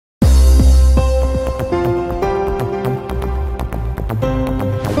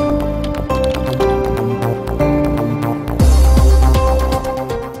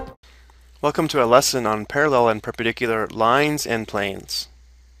Welcome to a lesson on parallel and perpendicular lines and planes.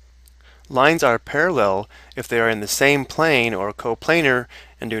 Lines are parallel if they are in the same plane or coplanar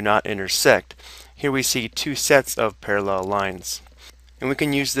and do not intersect. Here we see two sets of parallel lines. And we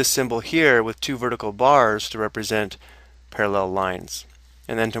can use this symbol here with two vertical bars to represent parallel lines.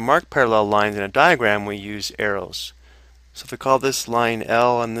 And then to mark parallel lines in a diagram we use arrows. So if we call this line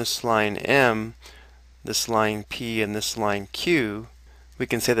L and this line M, this line P and this line Q, we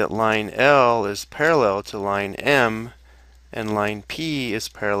can say that line L is parallel to line M and line P is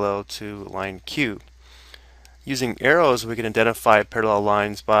parallel to line Q. Using arrows we can identify parallel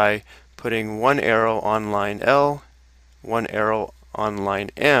lines by putting one arrow on line L, one arrow on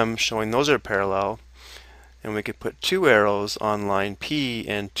line M showing those are parallel, and we could put two arrows on line P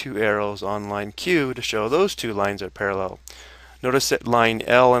and two arrows on line Q to show those two lines are parallel. Notice that line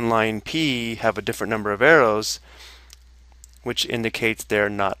L and line P have a different number of arrows, which indicates they're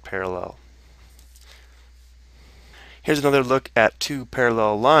not parallel. Here's another look at two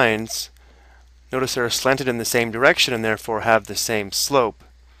parallel lines. Notice they're slanted in the same direction and therefore have the same slope.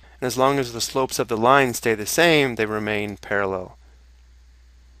 And as long as the slopes of the lines stay the same, they remain parallel.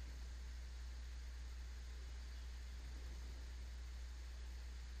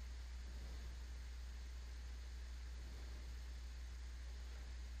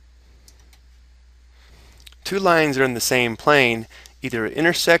 Two lines are in the same plane either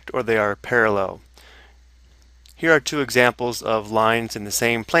intersect or they are parallel. Here are two examples of lines in the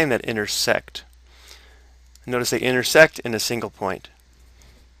same plane that intersect. Notice they intersect in a single point.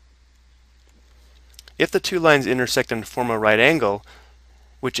 If the two lines intersect and form a right angle,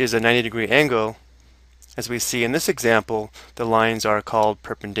 which is a 90-degree angle, as we see in this example, the lines are called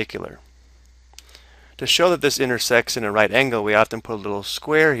perpendicular. To show that this intersects in a right angle, we often put a little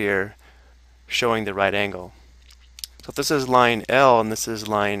square here showing the right angle. So if this is line L and this is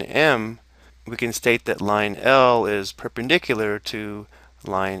line M, we can state that line L is perpendicular to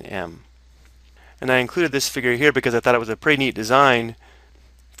line M. And I included this figure here because I thought it was a pretty neat design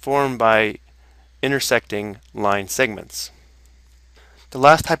formed by intersecting line segments. The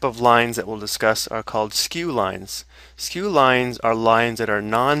last type of lines that we'll discuss are called skew lines. Skew lines are lines that are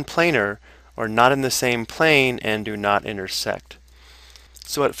non-planar or not in the same plane and do not intersect.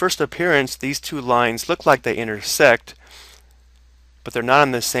 So at first appearance, these two lines look like they intersect, but they're not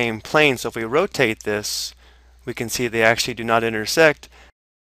on the same plane. So if we rotate this, we can see they actually do not intersect,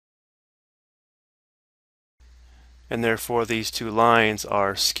 and therefore these two lines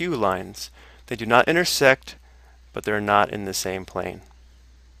are skew lines. They do not intersect, but they're not in the same plane.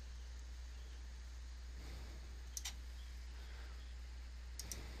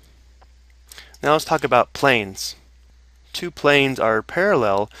 Now let's talk about planes. Two planes are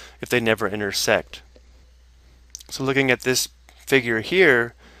parallel if they never intersect. So looking at this figure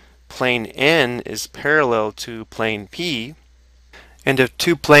here, plane N is parallel to plane P, and if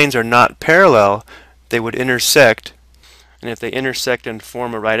two planes are not parallel, they would intersect, and if they intersect and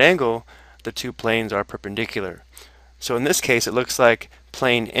form a right angle, the two planes are perpendicular. So in this case, it looks like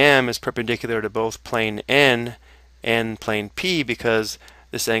plane M is perpendicular to both plane N and plane P because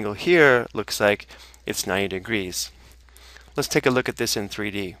this angle here looks like it's 90 degrees. Let's take a look at this in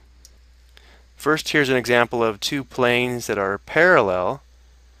 3D. First, here's an example of two planes that are parallel.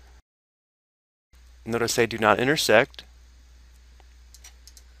 Notice they do not intersect.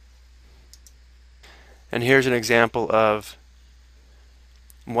 And here's an example of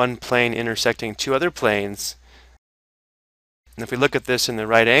one plane intersecting two other planes. And if we look at this in the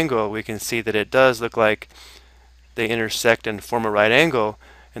right angle, we can see that it does look like they intersect and form a right angle,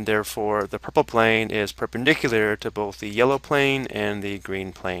 and therefore the purple plane is perpendicular to both the yellow plane and the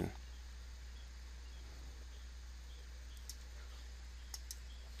green plane.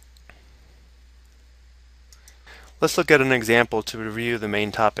 Let's look at an example to review the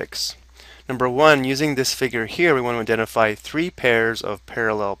main topics. Number one, using this figure here, we want to identify three pairs of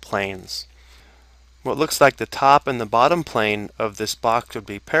parallel planes. What looks like the top and the bottom plane of this box would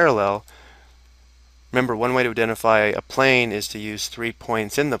be parallel. Remember, one way to identify a plane is to use 3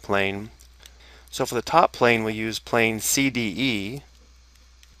 points in the plane. So for the top plane, we use plane CDE.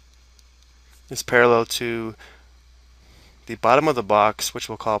 It's parallel to the bottom of the box, which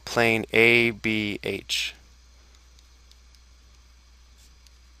we'll call plane ABH.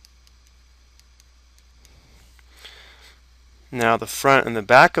 Now the front and the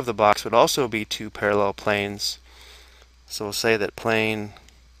back of the box would also be two parallel planes. So we'll say that plane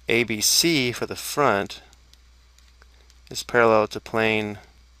ABC for the front is parallel to plane,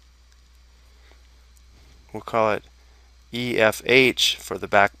 we'll call it EFH for the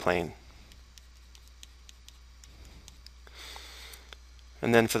back plane.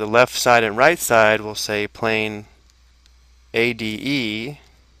 And then for the left side and right side, we'll say plane ADE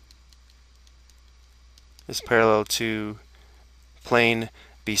is parallel to plane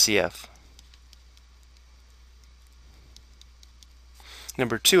BCF.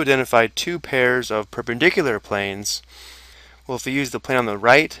 Number 2, identify two pairs of perpendicular planes. Well, if we use the plane on the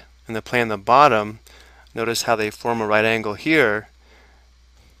right and the plane on the bottom, notice how they form a right angle here.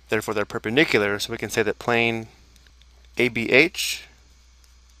 Therefore, they're perpendicular, so we can say that plane ABH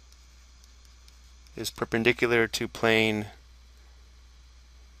is perpendicular to plane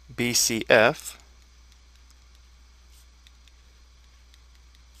BCF.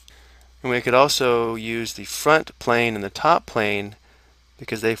 And we could also use the front plane and the top plane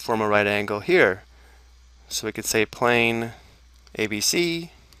because they form a right angle here. So we could say plane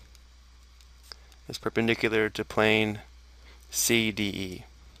ABC is perpendicular to plane CDE.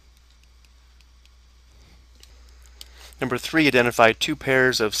 Number 3, identify two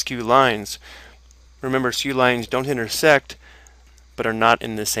pairs of skew lines. Remember, skew lines don't intersect, but are not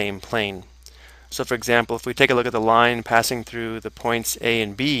in the same plane. So for example, if we take a look at the line passing through the points A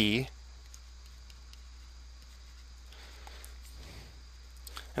and B,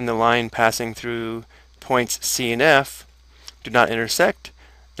 and the line passing through points C and F, do not intersect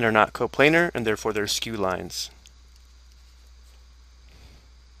and are not coplanar, and therefore they're skew lines.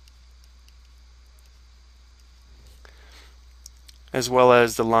 As well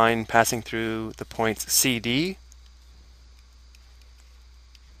as the line passing through the points CD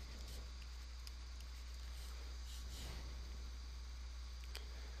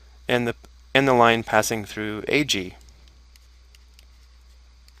and the line passing through AG.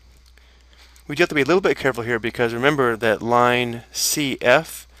 We do have to be a little bit careful here because remember that line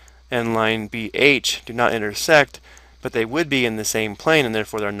CF and line BH do not intersect, but they would be in the same plane and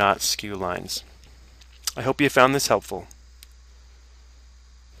therefore they're not skew lines. I hope you found this helpful.